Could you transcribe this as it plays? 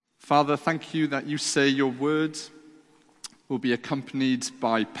Father, thank you that you say your word will be accompanied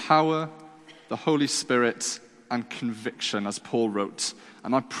by power, the Holy Spirit, and conviction, as Paul wrote.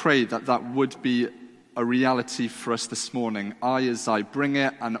 And I pray that that would be a reality for us this morning, I as I bring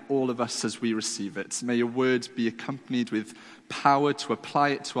it, and all of us as we receive it. May your word be accompanied with power to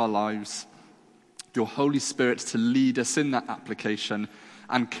apply it to our lives, your Holy Spirit to lead us in that application,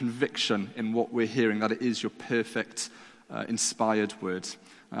 and conviction in what we're hearing, that it is your perfect, inspired word.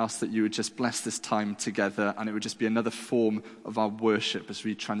 I ask that you would just bless this time together, and it would just be another form of our worship as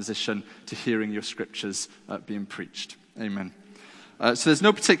we transition to hearing your scriptures being preached. Amen. So there's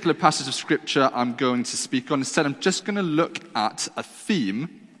no particular passage of scripture I'm going to speak on. Instead, I'm just going to look at a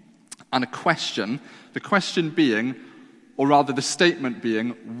theme and a question. The question being, or rather the statement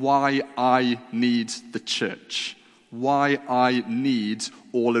being, why I need the church. Why I need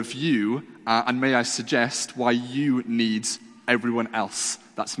all of you, and may I suggest why you need everyone else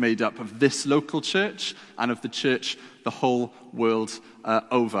that's made up of this local church and of the church the whole world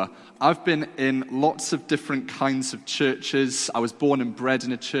over. I've been in lots of different kinds of churches. I was born and bred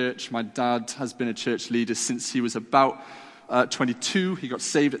in a church. My dad has been a church leader since he was about 22. He got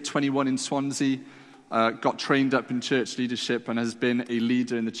saved at 21 in Swansea, got trained up in church leadership, and has been a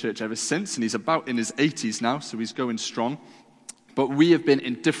leader in the church ever since. And he's about in his 80s now, so he's going strong. But we have been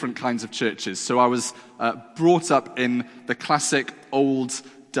in different kinds of churches. So I was brought up in the classic old,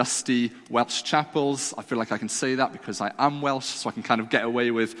 dusty Welsh chapels. I feel like I can say that because I am Welsh, so I can kind of get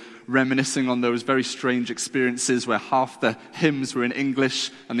away with reminiscing on those very strange experiences where half the hymns were in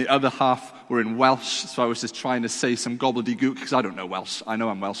English and the other half were in Welsh. So I was just trying to say some gobbledygook because I don't know Welsh. I know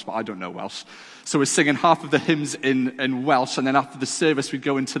I'm Welsh, but I don't know Welsh. So we're singing half of the hymns in Welsh, and then after the service we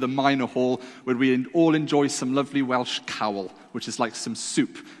go into the minor hall where we all enjoy some lovely Welsh cawl, which is like some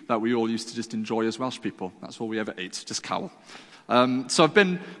soup that we all used to just enjoy as Welsh people. That's all we ever ate, just cawl. So I've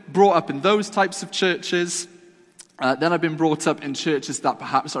been brought up in those types of churches. Then I've been brought up in churches that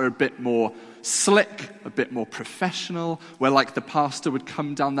perhaps are a bit more slick, a bit more professional, where like the pastor would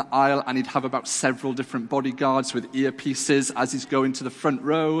come down the aisle and he'd have about several different bodyguards with earpieces as he's going to the front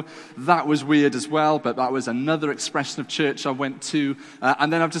row. That was weird as well, but that was another expression of church I went to.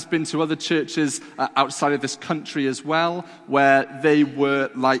 And then I've just been to other churches outside of this country as well, where they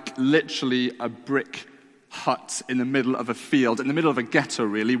were like literally a brick hut in the middle of a field, in the middle of a ghetto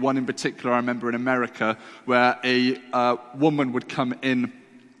really. One in particular I remember in America where a woman would come in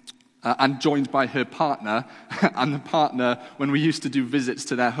and joined by her partner, and the partner, when we used to do visits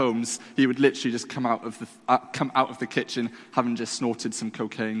to their homes, he would literally just come out of the kitchen having just snorted some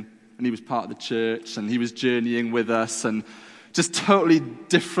cocaine, and he was part of the church, and he was journeying with us, and just totally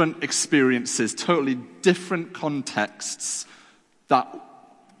different experiences, totally different contexts that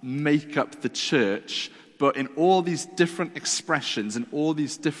make up the church. But in all these different expressions, in all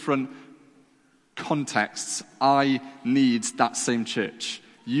these different contexts, I need that same church.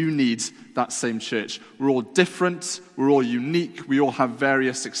 You need that same church. We're all different, we're all unique, we all have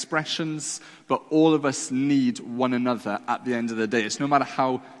various expressions, but all of us need one another at the end of the day. It's no matter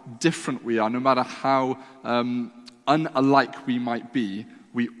how different we are, no matter how unalike we might be,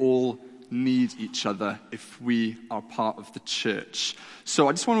 we all need each other if we are part of the church. So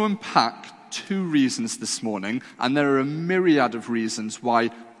I just want to unpack 2 reasons this morning, and there are a myriad of reasons why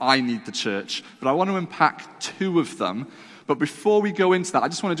I need the church, but I want to unpack 2 of them. But before we go into that, I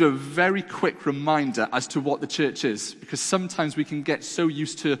just want to do a very quick reminder as to what the church is, because sometimes we can get so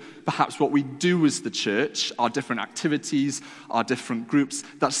used to perhaps what we do as the church, our different activities, our different groups,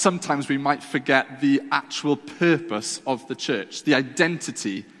 that sometimes we might forget the actual purpose of the church, the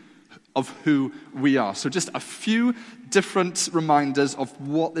identity of who we are. So just a few different reminders of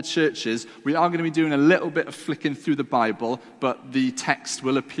what the church is. We are going to be doing a little bit of flicking through the Bible, but the text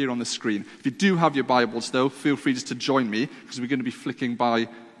will appear on the screen. If you do have your Bibles, though, feel free just to join me, because we're going to be flicking by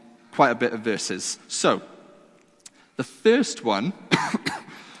quite a bit of verses. So, the first one,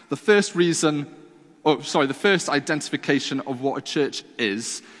 the first identification of what a church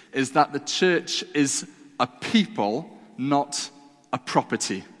is that the church is a people, not a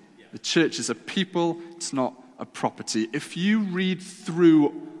property. The church is a people, it's not a property. If you read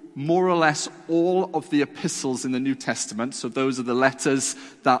through more or less all of the epistles in the New Testament, so those are the letters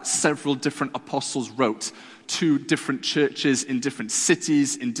that several different apostles wrote to different churches in different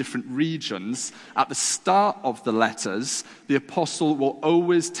cities, in different regions, at the start of the letters, the apostle will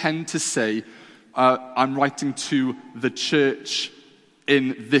always tend to say, I'm writing to the church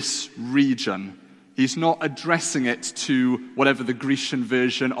in this region. He's not addressing it to whatever the Grecian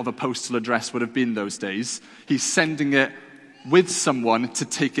version of a postal address would have been those days. He's sending it with someone to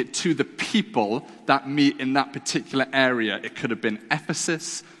take it to the people that meet in that particular area. It could have been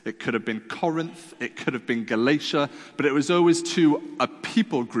Ephesus, it could have been Corinth, it could have been Galatia, but it was always to a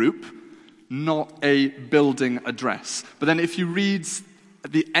people group, not a building address. But then if you read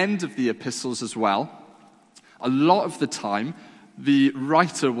at the end of the epistles as well, a lot of the time, the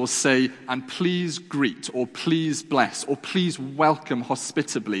writer will say, and please greet, or please bless, or please welcome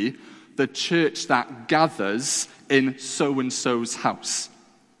hospitably the church that gathers in so-and-so's house.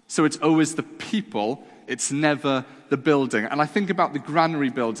 So it's always the people, it's never the building. And I think about the granary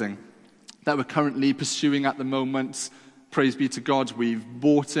building that we're currently pursuing at the moment. Praise be to God, we've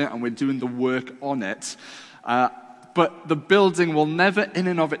bought it and we're doing the work on it. But the building will never in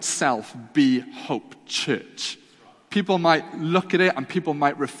and of itself be Hope Church. People might look at it and people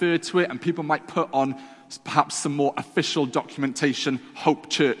might refer to it and people might put on perhaps some more official documentation, Hope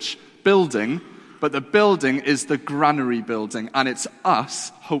Church building, but the building is the granary building, and it's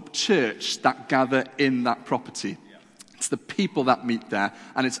us, Hope Church, that gather in that property. It's the people that meet there,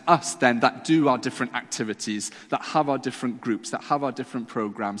 and it's us then that do our different activities, that have our different groups, that have our different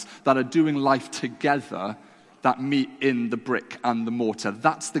programs, that are doing life together, that meet in the brick and the mortar.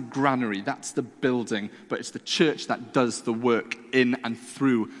 That's the granary, that's the building, but it's the church that does the work in and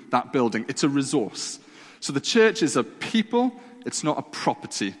through that building. It's a resource. So the church is a people, it's not a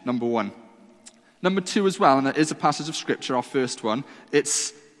property, number one. Number two as well, and there is a passage of scripture, our first one,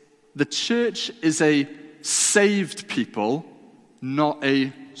 it's the church is a saved people, not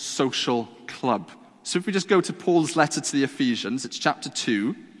a social club. So if we just go to Paul's letter to the Ephesians, it's chapter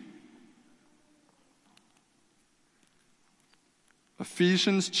 2.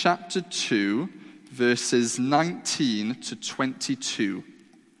 Ephesians chapter 2, verses 19 to 22.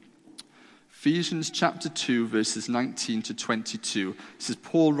 Ephesians chapter 2, verses 19 to 22. This is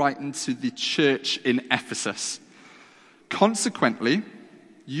Paul writing to the church in Ephesus. Consequently,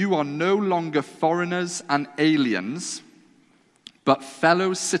 you are no longer foreigners and aliens, but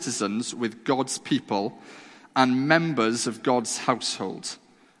fellow citizens with God's people and members of God's household,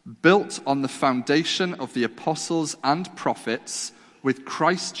 built on the foundation of the apostles and prophets, with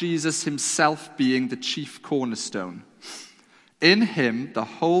Christ Jesus himself being the chief cornerstone. In him, the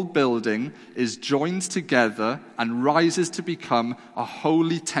whole building is joined together and rises to become a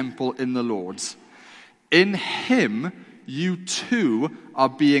holy temple in the Lord. In him, you too are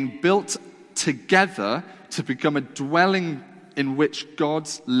being built together to become a dwelling in which God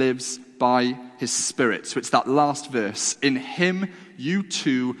lives by his Spirit. So it's that last verse. In him, you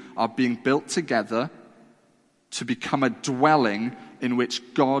too are being built together to become a dwelling in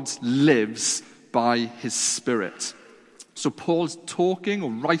which God lives by his Spirit. So Paul's talking or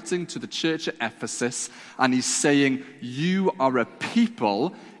writing to the church at Ephesus, and he's saying, you are a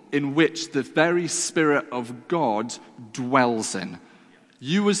people in which the very Spirit of God dwells in.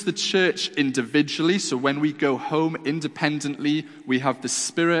 You as the church individually, so when we go home independently, we have the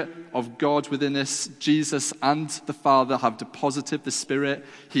Spirit of God within us. Jesus and the Father have deposited the Spirit.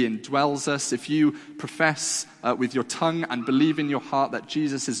 He indwells us. If you profess with your tongue and believe in your heart that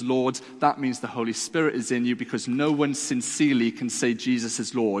Jesus is Lord, that means the Holy Spirit is in you, because no one sincerely can say Jesus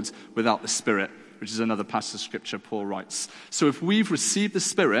is Lord without the Spirit, which is another passage of Scripture Paul writes. So if we've received the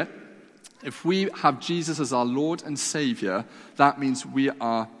Spirit, if we have Jesus as our Lord and Savior, that means we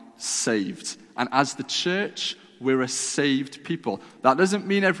are saved. And as the church, we're a saved people. That doesn't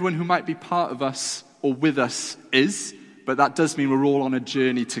mean everyone who might be part of us or with us is, but that does mean we're all on a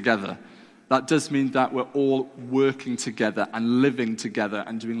journey together. That does mean that we're all working together and living together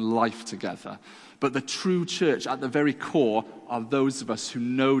and doing life together. But the true church at the very core are those of us who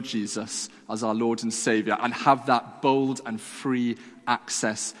know Jesus as our Lord and Savior and have that bold and free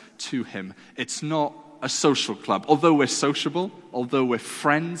access to him. It's not a social club. Although we're sociable, although we're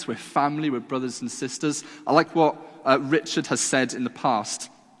friends, we're family, we're brothers and sisters. I like what Richard has said in the past,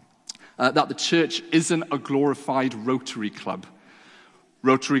 that the church isn't a glorified Rotary club.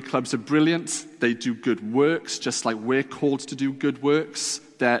 Rotary clubs are brilliant. They do good works, just like we're called to do good works.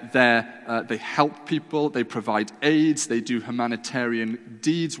 They help people, they provide aids, they do humanitarian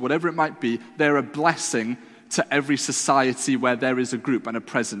deeds, whatever it might be. They're a blessing to every society where there is a group and a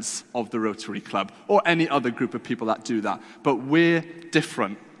presence of the Rotary Club, or any other group of people that do that. But we're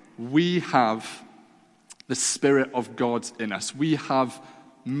different. We have the Spirit of God in us. We have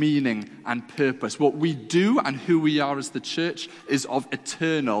meaning and purpose. What we do and who we are as the church is of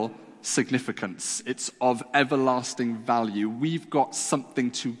eternal significance. It's of everlasting value. We've got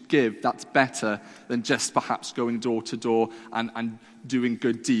something to give that's better than just perhaps going door to door and doing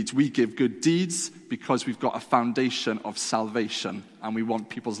good deeds. We give good deeds because we've got a foundation of salvation and we want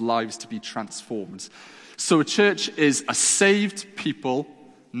people's lives to be transformed. So a church is a saved people,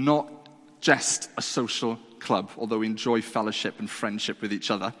 not just a social club, although we enjoy fellowship and friendship with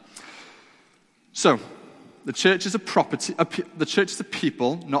each other. So, the church is a property. The church is a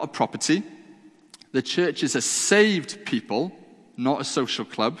people, not a property. The church is a saved people, not a social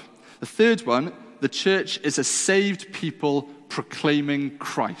club. The third one, the church is a saved people proclaiming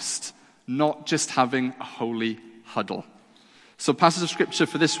Christ, not just having a holy huddle. So, passage of scripture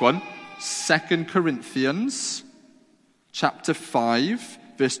for this one, 2 Corinthians chapter 5,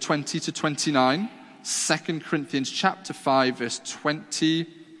 verse 20 to 29. 2 Corinthians chapter 5, verse 20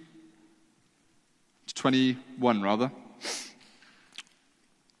 to 21, rather.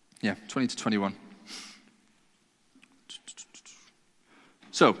 Yeah, 20 to 21.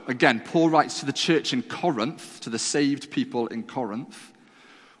 So, again, Paul writes to the church in Corinth, to the saved people in Corinth,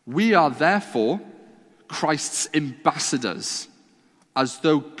 "We are therefore Christ's ambassadors, as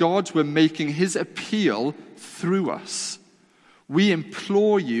though God were making his appeal through us. We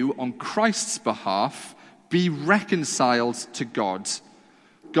implore you on Christ's behalf, be reconciled to God.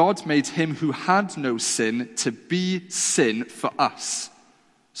 God made him who had no sin to be sin for us,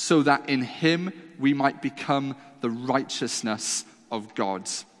 so that in him we might become the righteousness of God."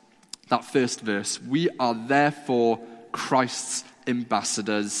 That first verse, "We are therefore Christ's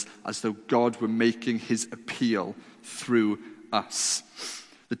ambassadors, as though God were making his appeal through us."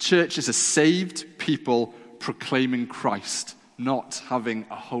 The church is a saved people proclaiming Christ, not having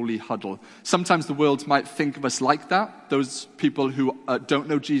a holy huddle. Sometimes the world might think of us like that. Those people who don't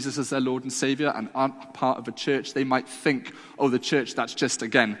know Jesus as their Lord and Savior and aren't part of a church, they might think, oh, the church, that's just,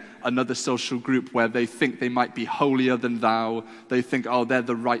 again, another social group where they think they might be holier than thou. They think, oh, they're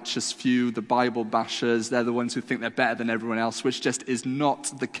the righteous few, the Bible bashers. They're the ones who think they're better than everyone else, which just is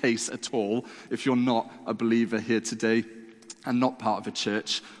not the case at all if you're not a believer here today and not part of a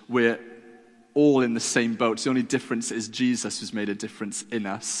church. We're all in the same boat. The only difference is Jesus has made a difference in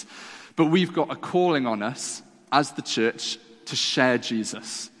us. But we've got a calling on us as the church to share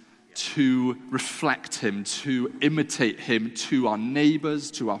Jesus, to reflect him, to imitate him to our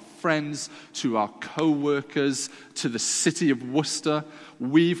neighbors, to our friends, to our co-workers, to the city of Worcester.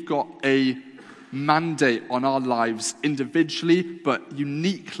 We've got a mandate on our lives individually, but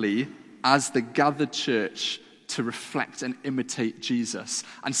uniquely as the gathered church to reflect and imitate Jesus.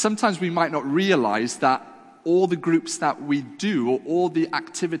 And sometimes we might not realize that all the groups that we do, or all the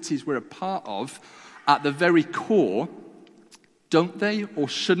activities we're a part of, at the very core, don't they or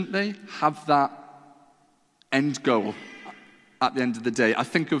shouldn't they have that end goal at the end of the day? I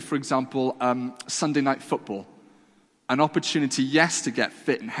think of, for example, Sunday night football. An opportunity, yes, to get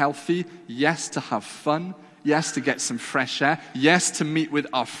fit and healthy, yes, to have fun, yes, to get some fresh air, yes, to meet with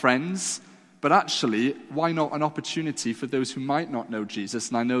our friends. But actually, why not an opportunity for those who might not know Jesus,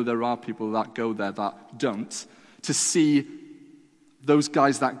 and I know there are people that go there that don't, to see those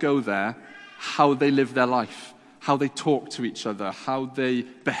guys that go there, how they live their life, how they talk to each other, how they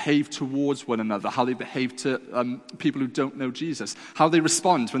behave towards one another, how they behave to people who don't know Jesus, how they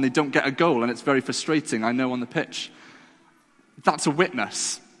respond when they don't get a goal, and it's very frustrating, I know, on the pitch. That's a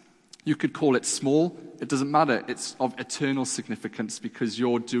witness. You could call it small. It doesn't matter. It's of eternal significance because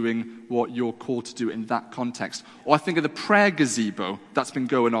you're doing what you're called to do in that context. Or I think of the prayer gazebo that's been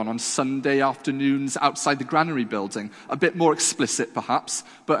going on Sunday afternoons outside the granary building. A bit more explicit, perhaps,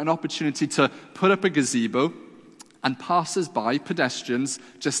 but an opportunity to put up a gazebo and passers-by, pedestrians,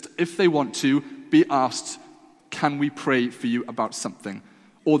 just if they want to, be asked, can we pray for you about something?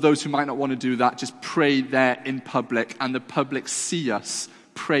 Or those who might not want to do that, just pray there in public, and the public see us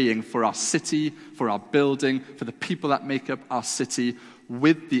praying for our city, for our building, for the people that make up our city,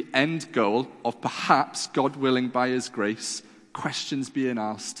 with the end goal of perhaps, God willing, by his grace, questions being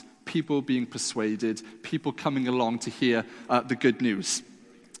asked, people being persuaded, people coming along to hear the good news.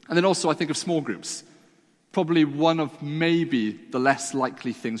 And then also I think of small groups. Probably one of maybe the less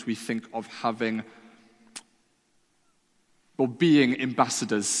likely things we think of having or being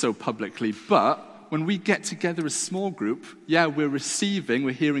ambassadors so publicly, but when we get together as a small group, yeah, we're receiving,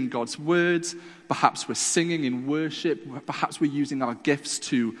 we're hearing God's words, perhaps we're singing in worship, perhaps we're using our gifts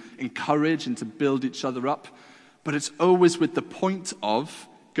to encourage and to build each other up, but it's always with the point of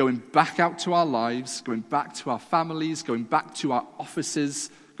going back out to our lives, going back to our families, going back to our offices,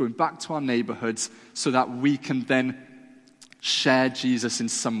 going back to our neighborhoods, so that we can then share Jesus in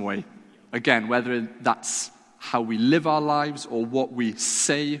some way. Again, whether that's how we live our lives or what we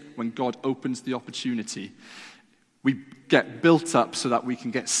say when God opens the opportunity. We get built up so that we can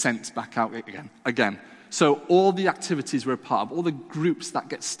get sent back out again. So all the activities we're a part of, all the groups that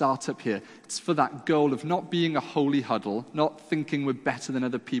get started up here, it's for that goal of not being a holy huddle, not thinking we're better than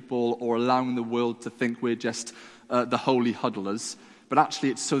other people or allowing the world to think we're just the holy huddlers, but actually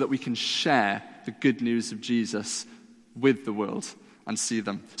it's so that we can share the good news of Jesus with the world and see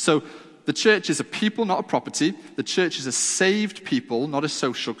them. So the church is a people, not a property. The church is a saved people, not a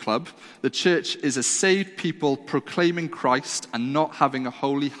social club. The church is a saved people proclaiming Christ and not having a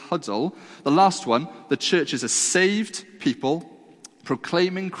holy huddle. The last one, the church is a saved people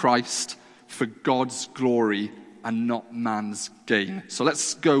proclaiming Christ for God's glory and not man's gain. So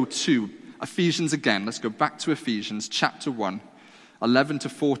let's go to Ephesians again. Let's go back to Ephesians chapter 1, 11 to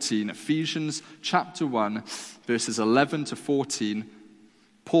 14. Ephesians chapter 1, verses 11 to 14.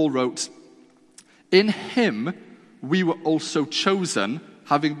 Paul wrote, "In him we were also chosen,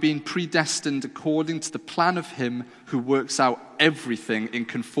 having been predestined according to the plan of him who works out everything in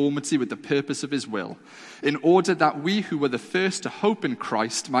conformity with the purpose of his will, in order that we who were the first to hope in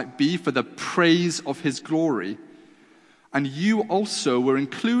Christ might be for the praise of his glory. And you also were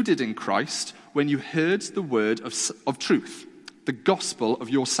included in Christ when you heard the word of truth, the gospel of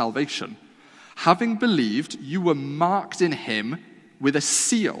your salvation. Having believed, you were marked in him with a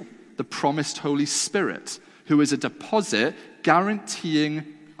seal, the promised Holy Spirit, who is a deposit guaranteeing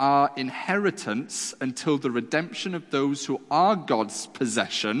our inheritance until the redemption of those who are God's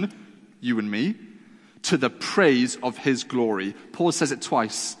possession, you and me, to the praise of his glory." Paul says it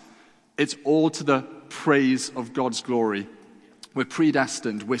twice. It's all to the praise of God's glory. We're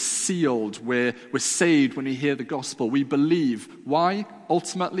predestined, we're sealed, we're saved when we hear the gospel. We believe. Why?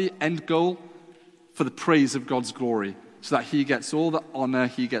 Ultimately, end goal, for the praise of God's glory. So that he gets all the honor,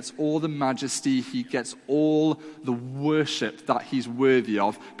 he gets all the majesty, he gets all the worship that he's worthy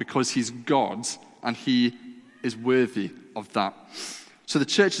of, because he's God and he is worthy of that. So the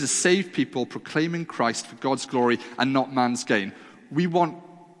church is a saved people proclaiming Christ for God's glory and not man's gain. We want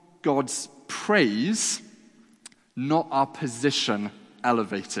God's praise, not our position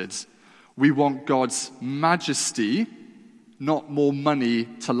elevated. We want God's majesty, not more money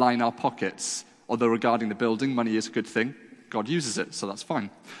to line our pockets. Although regarding the building, money is a good thing. God uses it, so that's fine.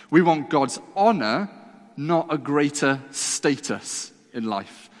 We want God's honor, not a greater status in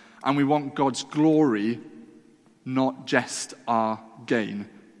life. And we want God's glory, not just our gain.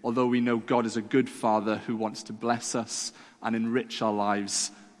 Although we know God is a good Father who wants to bless us and enrich our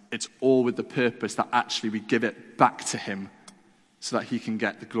lives, it's all with the purpose that actually we give it back to him so that he can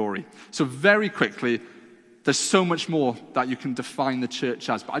get the glory. So very quickly, there's so much more that you can define the church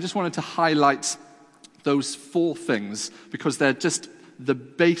as, but I just wanted to highlight those 4 things because they're just the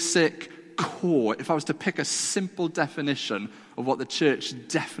basic core. If I was to pick a simple definition of what the church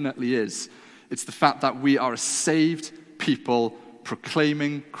definitely is, it's the fact that we are a saved people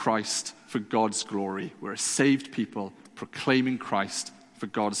proclaiming Christ for God's glory. We're a saved people proclaiming Christ for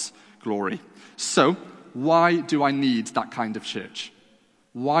God's glory. So, why do I need that kind of church?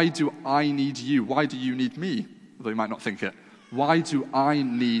 Why do I need you? Why do you need me? Although you might not think it. Why do I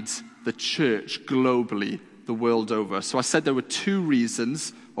need the church globally, the world over? So I said there were 2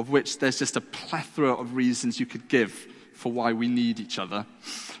 reasons, of which there's just a plethora of reasons you could give for why we need each other.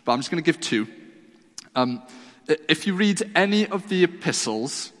 But I'm just going to give 2. If you read any of the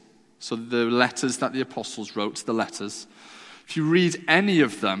epistles, so the letters that the apostles wrote, the letters, if you read any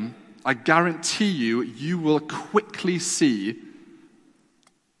of them, I guarantee you will quickly see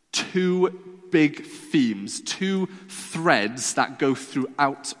 2 big themes, 2 threads that go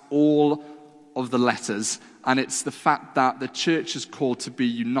throughout all of the letters. And it's the fact that the church is called to be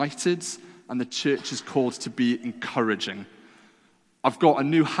united and the church is called to be encouraging. I've got a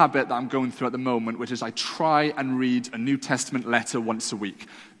new habit that I'm going through at the moment, which is I try and read a New Testament letter once a week.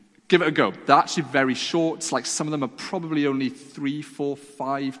 Give it a go. They're actually very short. Like some of them are probably only 3, 4,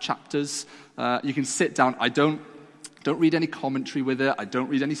 5 chapters. You can sit down. I don't read any commentary with it. I don't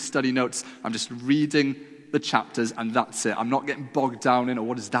read any study notes. I'm just reading the chapters and that's it. I'm not getting bogged down in, or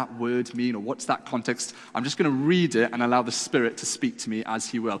what does that word mean, or what's that context. I'm just going to read it and allow the Spirit to speak to me as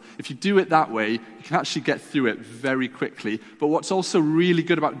he will. If you do it that way, you can actually get through it very quickly. But what's also really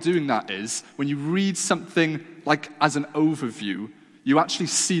good about doing that is when you read something like as an overview, you actually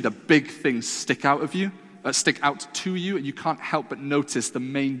see the big things stick out to you, and you can't help but notice the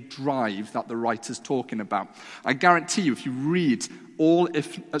main drive that the writer's talking about. I guarantee you, if you read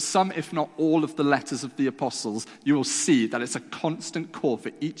some, if not all, of the letters of the apostles, you will see that it's a constant call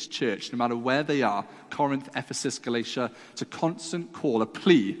for each church, no matter where they are, Corinth, Ephesus, Galatia, it's a constant call, a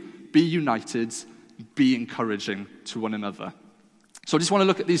plea, be united, be encouraging to one another. So I just want to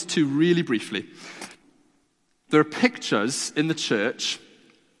look at these 2 really briefly. There are pictures in the church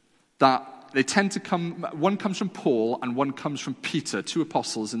that they tend to come, one comes from Paul and one comes from Peter, two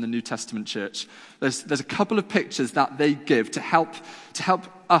apostles in the New Testament church. There's a couple of pictures that they give to help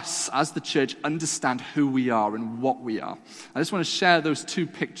us as the church understand who we are and what we are. I just want to share those two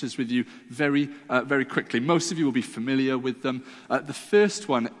pictures with you very quickly. Most of you will be familiar with them. The first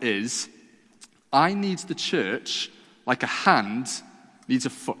one is, I need the church like a hand needs a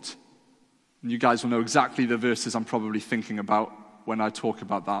foot. And you guys will know exactly the verses I'm probably thinking about when I talk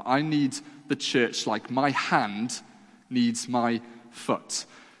about that. I need the church like my hand needs my foot.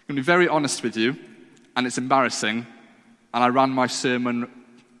 I'm going to be very honest with you, and it's embarrassing, and I ran my sermon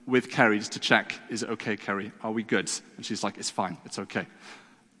with Kerry just to check, is it okay, Kerry? Are we good? And she's like, it's fine, it's okay.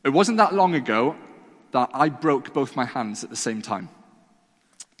 It wasn't that long ago that I broke both my hands at the same time.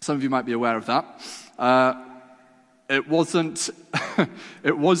 Some of you might be aware of that. It wasn't,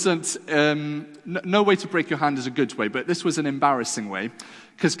 no way to break your hand is a good way, but this was an embarrassing way,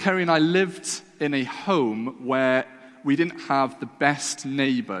 because Kerry and I lived in a home where we didn't have the best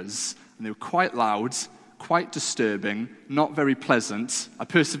neighbors, and they were quite loud, quite disturbing, not very pleasant. I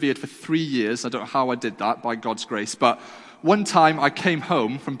persevered for 3 years. I don't know how I did that, by God's grace, but one time I came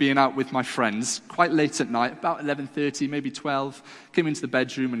home from being out with my friends, quite late at night, about 11:30, maybe 12, came into the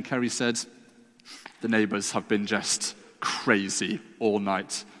bedroom and Kerry said, the neighbors have been just crazy all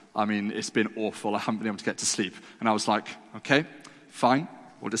night. I mean, it's been awful. I haven't been able to get to sleep. And I was like, okay, fine.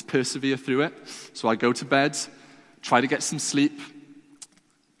 We'll just persevere through it. So I go to bed, try to get some sleep.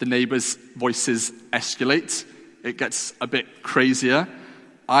 The neighbors' voices escalate. It gets a bit crazier.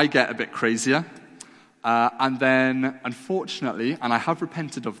 I get a bit crazier. And then, unfortunately, and I have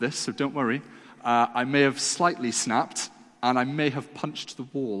repented of this, so don't worry, I may have slightly snapped, and I may have punched the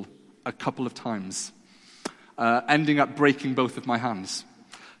wall a couple of times, ending up breaking both of my hands.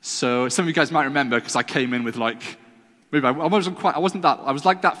 So some of you guys might remember, because I came in with maybe I was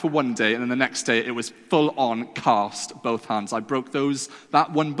like that for one day, and then the next day it was full on cast, both hands. I broke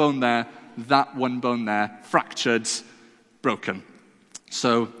that one bone there, fractured, broken.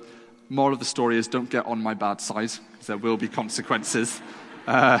 So, moral of the story is don't get on my bad side, because there will be consequences.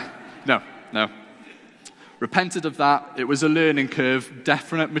 No. Repented of that. It was a learning curve,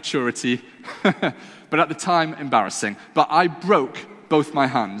 definite maturity, but at the time, embarrassing. But I broke both my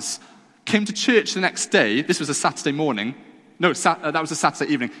hands. Came to church the next day. This was a Saturday morning. No, that was a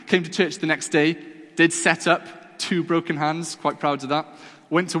Saturday evening. Came to church the next day. Did set up 2 broken hands. Quite proud of that.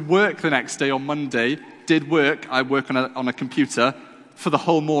 Went to work the next day on Monday. Did work. I work on a computer for the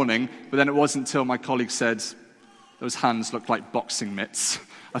whole morning. But then it wasn't until my colleague said, those hands look like boxing mitts.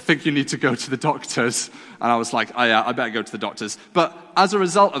 I think you need to go to the doctors. And I was like, oh yeah, I better go to the doctors. But as a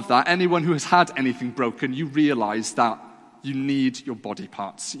result of that, anyone who has had anything broken, you realize that you need your body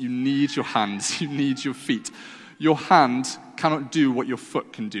parts. You need your hands. You need your feet. Your hand cannot do what your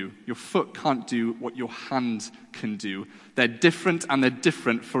foot can do. Your foot can't do what your hand can do. They're different, and they're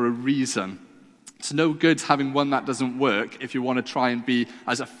different for a reason. It's no good having one that doesn't work if you want to try and be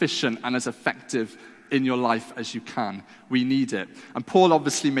as efficient and as effective in your life as you can. We need it. And Paul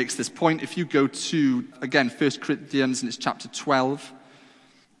obviously makes this point. If you go to, again, 1 Corinthians, and it's chapter 12,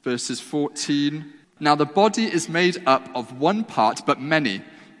 verses 14. Now the body is made up of one part, but many.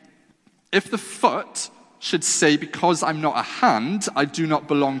 If the foot should say, because I'm not a hand, I do not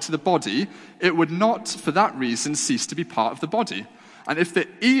belong to the body, it would not, for that reason, cease to be part of the body. And if the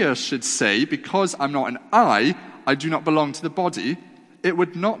ear should say, because I'm not an eye, I do not belong to the body, it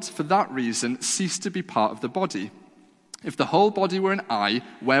would not, for that reason, cease to be part of the body. If the whole body were an eye,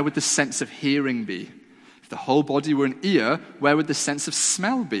 where would the sense of hearing be? If the whole body were an ear, where would the sense of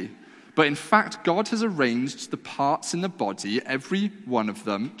smell be? But in fact, God has arranged the parts in the body, every one of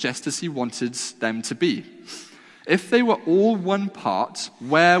them, just as he wanted them to be. If they were all one part,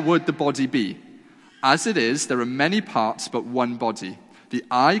 where would the body be? As it is, there are many parts, but one body. The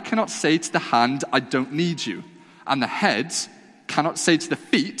eye cannot say to the hand, I don't need you. And the head cannot say to the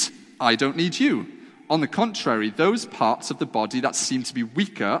feet, I don't need you. On the contrary, those parts of the body that seem to be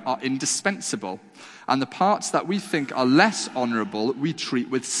weaker are indispensable. And the parts that we think are less honorable, we treat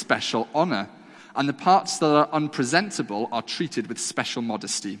with special honor. And the parts that are unpresentable are treated with special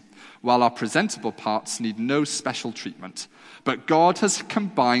modesty, while our presentable parts need no special treatment. But God has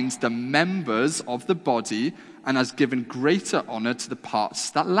combined the members of the body and has given greater honor to the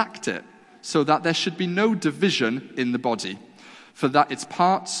parts that lacked it, so that there should be no division in the body, for that its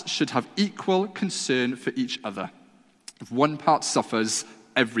parts should have equal concern for each other. If one part suffers,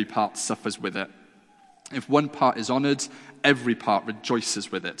 every part suffers with it. If one part is honored, every part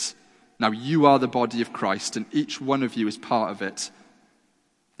rejoices with it. Now you are the body of Christ, and each one of you is part of it.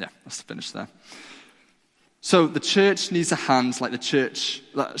 Yeah, let's finish there. So the church needs a hand like the church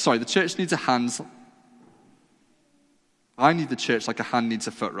needs a hand. I need the church like a hand needs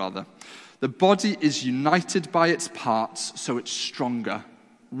a foot, rather. The body is united by its parts, so it's stronger.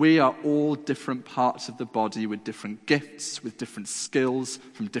 We are all different parts of the body with different gifts, with different skills,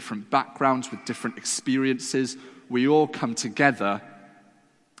 from different backgrounds, with different experiences. We all come together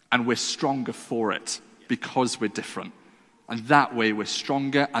and we're stronger for it because we're different. And that way we're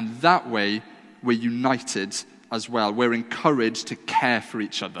stronger, and that way we're united as well. We're encouraged to care for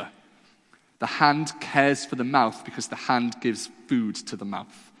each other. The hand cares for the mouth because the hand gives food to the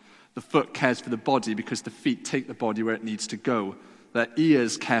mouth. The foot cares for the body because the feet take the body where it needs to go. The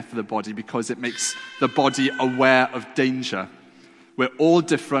ears care for the body because it makes the body aware of danger. We're all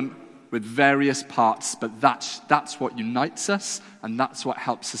different with various parts, but that's what unites us, and that's what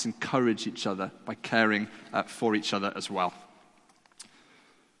helps us encourage each other by caring for each other as well.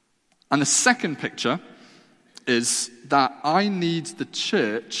 And the second picture is that I need the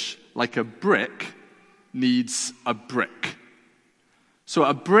church like a brick needs a brick. So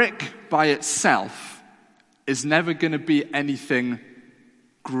a brick by itself is never going to be anything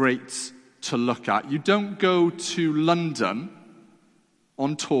great to look at. You don't go to London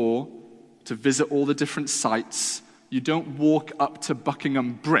on tour to visit all the different sites. You don't walk up to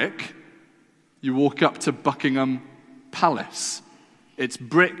Buckingham Brick. You walk up to Buckingham Palace. It's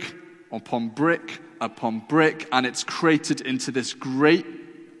brick upon brick upon brick, and it's created into this great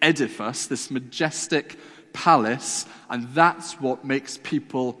edifice, this majestic palace, and that's what makes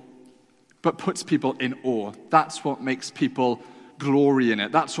people, but puts people in awe. That's what makes people glory in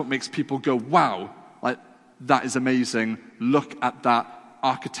it. That's what makes people go, wow, like, that is amazing. Look at that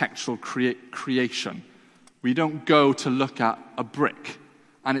architectural creation. We don't go to look at a brick.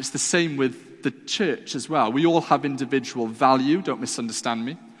 And it's the same with the church as well. We all have individual value, don't misunderstand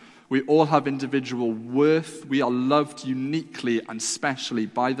me. We all have individual worth. We are loved uniquely and specially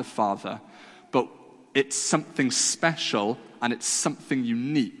by the Father. But it's something special and it's something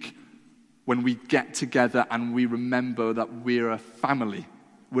unique when we get together and we remember that we're a family.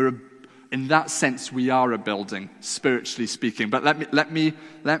 In that sense, we are a building, spiritually speaking. But let me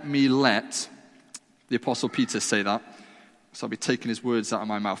let the Apostle Peter say that. So I'll be taking his words out of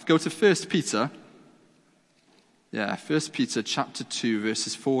my mouth. Go to 1 Peter. Yeah, 1 Peter chapter 2,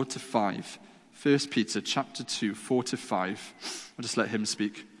 verses 4 to 5. 1 Peter chapter 2, 4 to 5. I'll just let him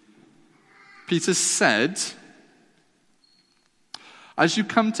speak. Peter said, as you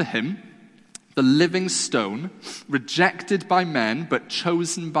come to him, the living stone, rejected by men, but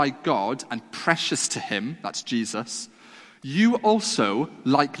chosen by God and precious to him, that's Jesus, you also,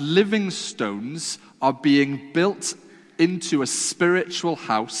 like living stones, are being built into a spiritual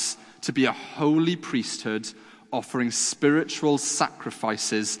house to be a holy priesthood, offering spiritual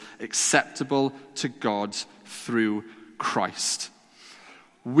sacrifices acceptable to God through Christ.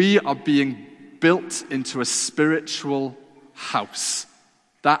 We are being built into a spiritual house.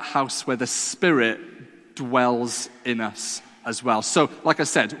 That house where the Spirit dwells in us as well. So, like I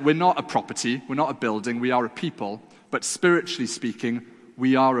said, we're not a property, we're not a building, we are a people. But spiritually speaking,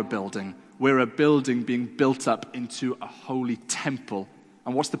 we are a building. We're a building being built up into a holy temple.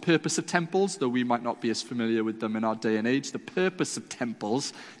 And what's the purpose of temples? Though we might not be as familiar with them in our day and age, the purpose of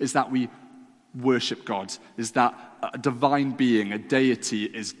temples is that we worship God, is that a divine being, a deity,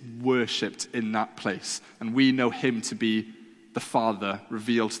 is worshipped in that place. And we know him to be the Father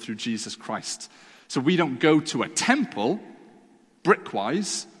revealed through Jesus Christ. So we don't go to a temple,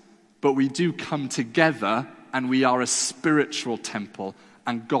 brickwise, but we do come together and we are a spiritual temple.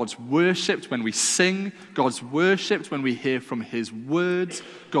 And God's worshipped when we sing, God's worshipped when we hear from his words,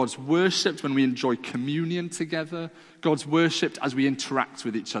 God's worshipped when we enjoy communion together, God's worshipped as we interact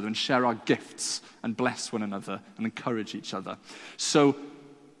with each other and share our gifts and bless one another and encourage each other. So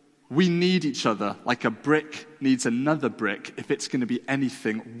we need each other like a brick needs another brick if it's going to be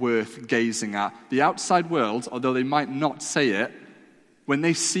anything worth gazing at. The outside world, although they might not say it, when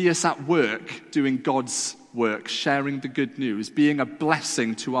they see us at work doing God's work, sharing the good news, being a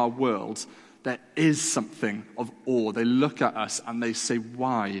blessing to our world, there is something of awe. They look at us and they say,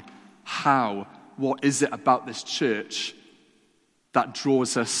 why? How? What is it about this church that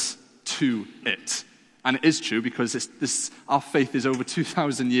draws us to it? And it is true because our faith is over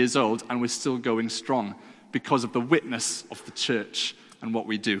 2,000 years old and we're still going strong because of the witness of the church and what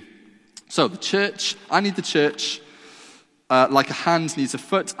we do. So the church, I need the church like a hand needs a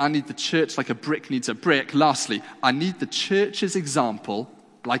foot. I need the church like a brick needs a brick. Lastly, I need the church's example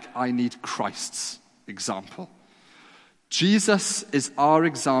like I need Christ's example. Jesus is our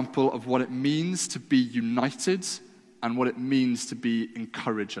example of what it means to be united and what it means to be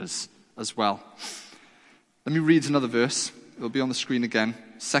encouragers as well. Let me read another verse. It'll be on the screen again.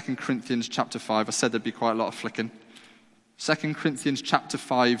 2 Corinthians chapter 5. I said there'd be quite a lot of flicking. 2 Corinthians chapter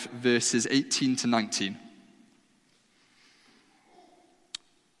 5, verses 18 to 19.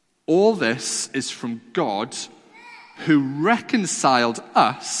 All this is from God, who reconciled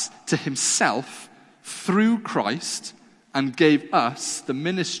us to himself through Christ and gave us the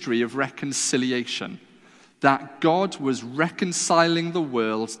ministry of reconciliation, that God was reconciling the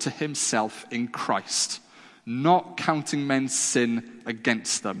world to himself in Christ, not counting men's sin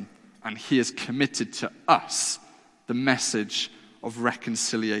against them, and he has committed to us the message of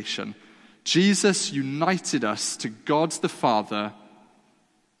reconciliation. Jesus united us to God the Father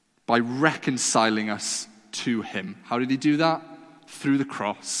by reconciling us to him. How did he do that? Through the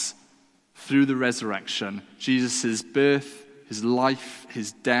cross, through the resurrection. Jesus' birth, his life,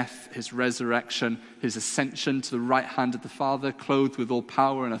 his death, his resurrection, his ascension to the right hand of the Father, clothed with all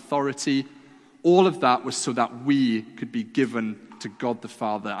power and authority. All of that was so that we could be given to God the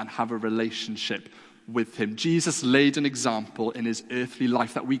Father and have a relationship with him. Jesus laid an example in his earthly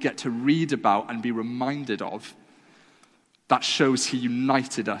life that we get to read about and be reminded of, that shows he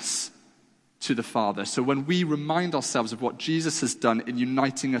united us to the Father. So when we remind ourselves of what Jesus has done in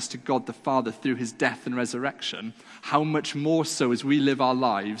uniting us to God the Father through his death and resurrection, how much more so as we live our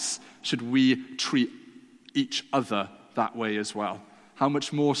lives should we treat each other that way as well? How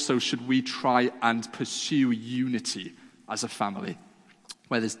much more so should we try and pursue unity as a family?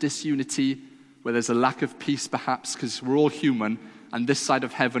 Where there's disunity, where there's a lack of peace perhaps, because we're all human, and this side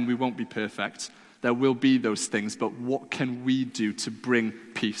of heaven we won't be perfect. There will be those things, but what can we do to bring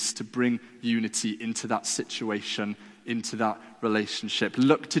peace, to bring unity into that situation, into that relationship?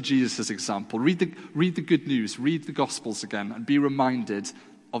 Look to Jesus' example. Read the good news, read the Gospels again, and be reminded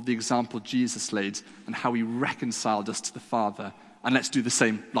of the example Jesus laid and how he reconciled us to the Father. And let's do the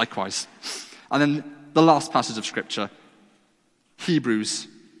same likewise. And then the last passage of Scripture, Hebrews,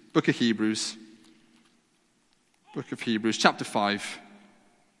 book of Hebrews, chapter 5.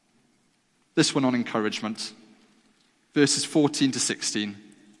 This one on encouragement. Verses 14 to 16.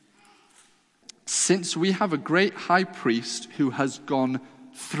 Since we have a great high priest who has gone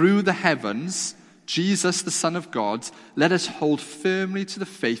through the heavens, Jesus, the Son of God, let us hold firmly to the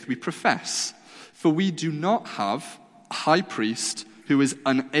faith we profess. For we do not have a high priest who is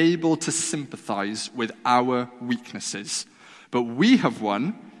unable to sympathize with our weaknesses, but we have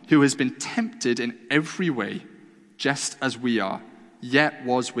one who has been tempted in every way, just as we are, yet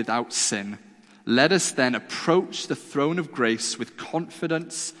was without sin. Let us then approach the throne of grace with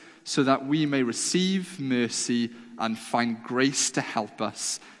confidence so that we may receive mercy and find grace to help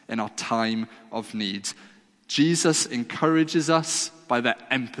us in our time of need. Jesus encourages us by the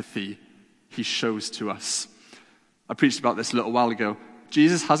empathy he shows to us. I preached about this a little while ago.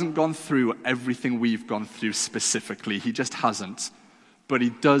 Jesus hasn't gone through everything we've gone through specifically. He just hasn't. But he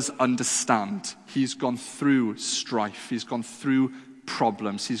does understand. He's gone through strife. He's gone through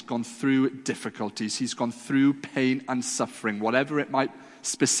problems. He's gone through difficulties. He's gone through pain and suffering. Whatever it might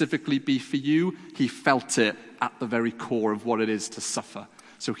specifically be for you, he felt it at the very core of what it is to suffer.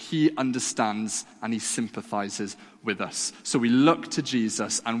 So he understands and he sympathizes with us. So we look to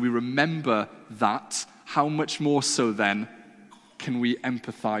Jesus and we remember that. How much more so then can we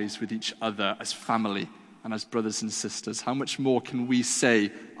empathize with each other as family and as brothers and sisters? How much more can we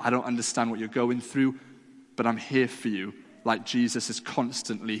say, I don't understand what you're going through, but I'm here for you, like Jesus is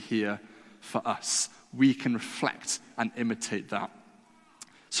constantly here for us. We can reflect and imitate that.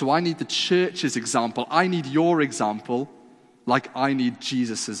 So I need the church's example. I need your example, like I need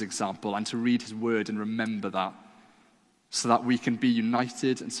Jesus' example, and to read his word and remember that, so that we can be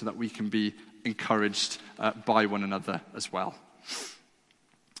united and so that we can be encouraged by one another as well.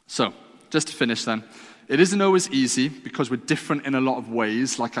 So, just to finish then, it isn't always easy because we're different in a lot of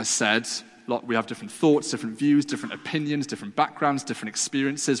ways. Like I said, we have different thoughts, different views, different opinions, different backgrounds, different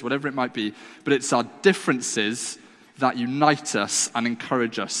experiences, whatever it might be. But it's our differences that unite us and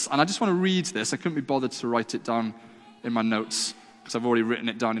encourage us. And I just want to read this. I couldn't be bothered to write it down in my notes because I've already written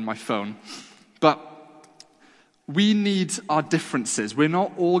it down in my phone. But we need our differences. We're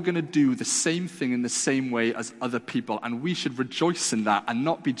not all going to do the same thing in the same way as other people, and we should rejoice in that and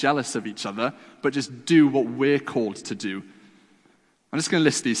not be jealous of each other, but just do what we're called to do. I'm just going to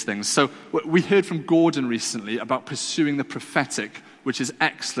list these things. So we heard from Gordon recently about pursuing the prophetic, which is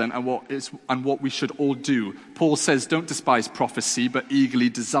excellent and what we should all do. Paul says, don't despise prophecy, but eagerly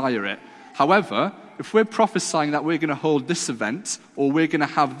desire it. However, if we're prophesying that we're going to hold this event, or we're going to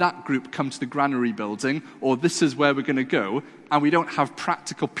have that group come to the granary building, or this is where we're going to go, and we don't have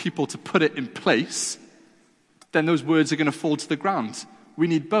practical people to put it in place, then those words are going to fall to the ground. We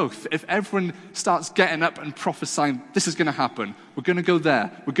need both. If everyone starts getting up and prophesying, this is going to happen, we're going to go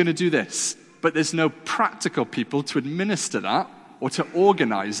there, we're going to do this, but there's no practical people to administer that or to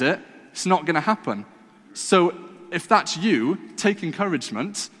organize it, it's not going to happen. So if that's you, take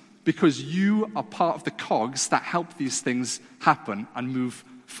encouragement, because you are part of the cogs that help these things happen and move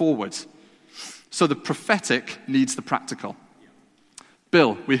forward. So the prophetic needs the practical.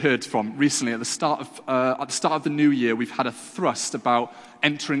 Bill, we heard from recently at the start of the new year, we've had a thrust about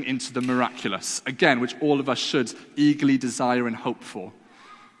entering into the miraculous, again, which all of us should eagerly desire and hope for.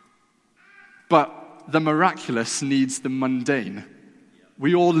 But the miraculous needs the mundane.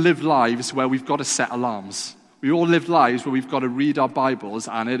 We all live lives where we've got to set alarms. We all live lives where we've got to read our Bibles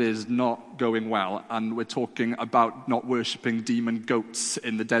and it is not going well. And we're talking about not worshipping demon goats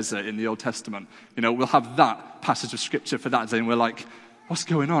in the desert in the Old Testament. You know, we'll have that passage of scripture for that day and we're like, what's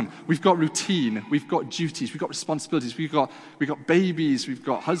going on? We've got routine, we've got duties, we've got responsibilities, we've got babies, we've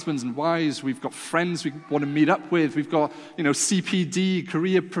got husbands and wives, we've got friends we want to meet up with, we've got, CPD,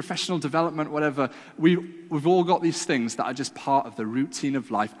 career, professional development, whatever. We've all got these things that are just part of the routine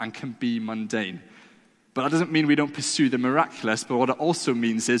of life and can be mundane. But that doesn't mean we don't pursue the miraculous, but what it also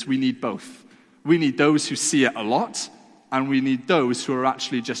means is we need both. We need those who see it a lot, and we need those who are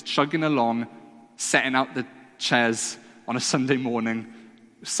actually just chugging along, setting out the chairs on a Sunday morning,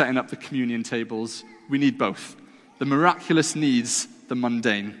 setting up the communion tables. We need both. The miraculous needs the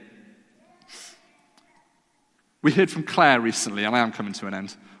mundane. We heard from Claire recently, and I am coming to an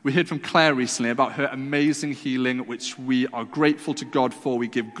end. We heard from Claire recently about her amazing healing, which we are grateful to God for. We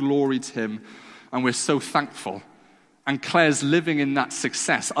give glory to him, and we're so thankful. And Claire's living in that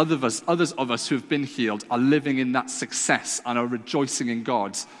success. Others of us who have been healed are living in that success and are rejoicing in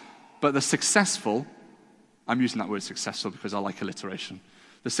God. But the successful, I'm using that word successful because I like alliteration.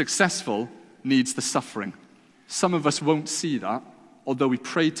 The successful needs the suffering. Some of us won't see that, although we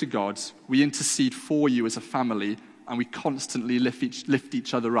pray to God, we intercede for you as a family, and we constantly lift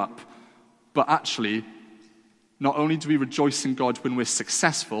each other up. But actually, not only do we rejoice in God when we're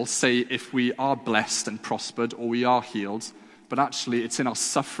successful, say if we are blessed and prospered or we are healed, but actually it's in our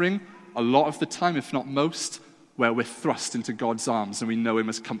suffering, a lot of the time, if not most, where we're thrust into God's arms and we know him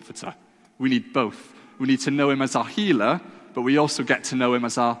as comforter. We need both. We need to know him as our healer, but we also get to know him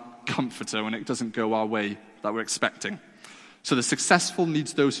as our comforter when it doesn't go our way that we're expecting. So the successful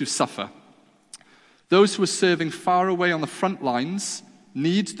needs those who suffer. Those who are serving far away on the front lines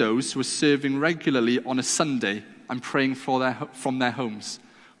need those who are serving regularly on a Sunday and praying from their homes.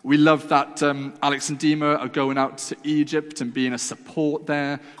 We love that Alex and Dima are going out to Egypt and being a support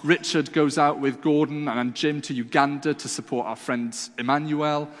there. Richard goes out with Gordon and Jim to Uganda to support our friend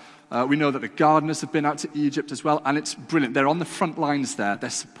Emmanuel. We know that the gardeners have been out to Egypt as well, and it's brilliant. They're on the front lines there. They're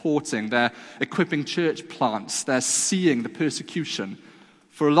supporting. They're equipping church plants. They're seeing the persecution.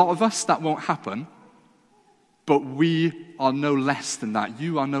 For a lot of us, that won't happen, but we are no less than that.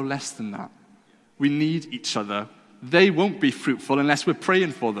 You are no less than that. We need each other. They won't be fruitful unless we're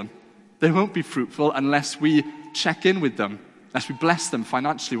praying for them. They won't be fruitful unless we check in with them, unless we bless them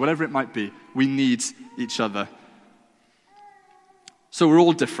financially, whatever it might be. We need each other. So we're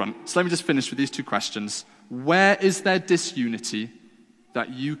all different. So let me just finish with these two questions. Where is there disunity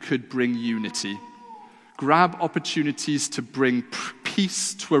that you could bring unity? Grab opportunities to bring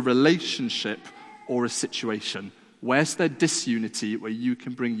peace to a relationship or a situation. Where's there disunity where you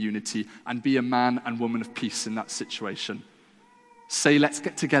can bring unity and be a man and woman of peace in that situation? Say, let's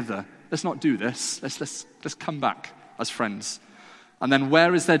get together. Let's not do this. Let's come back as friends. And then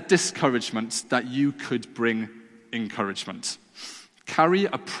where is there discouragement that you could bring encouragement? Carry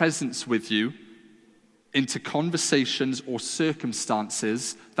a presence with you into conversations or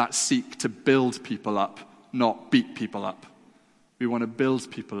circumstances that seek to build people up, not beat people up. We want to build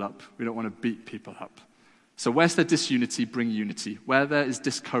people up. We don't want to beat people up. So where's there disunity, bring unity. Where there is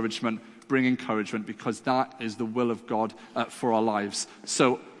discouragement, bring encouragement, because that is the will of God for our lives.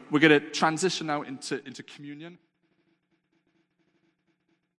 So we're going to transition now into communion.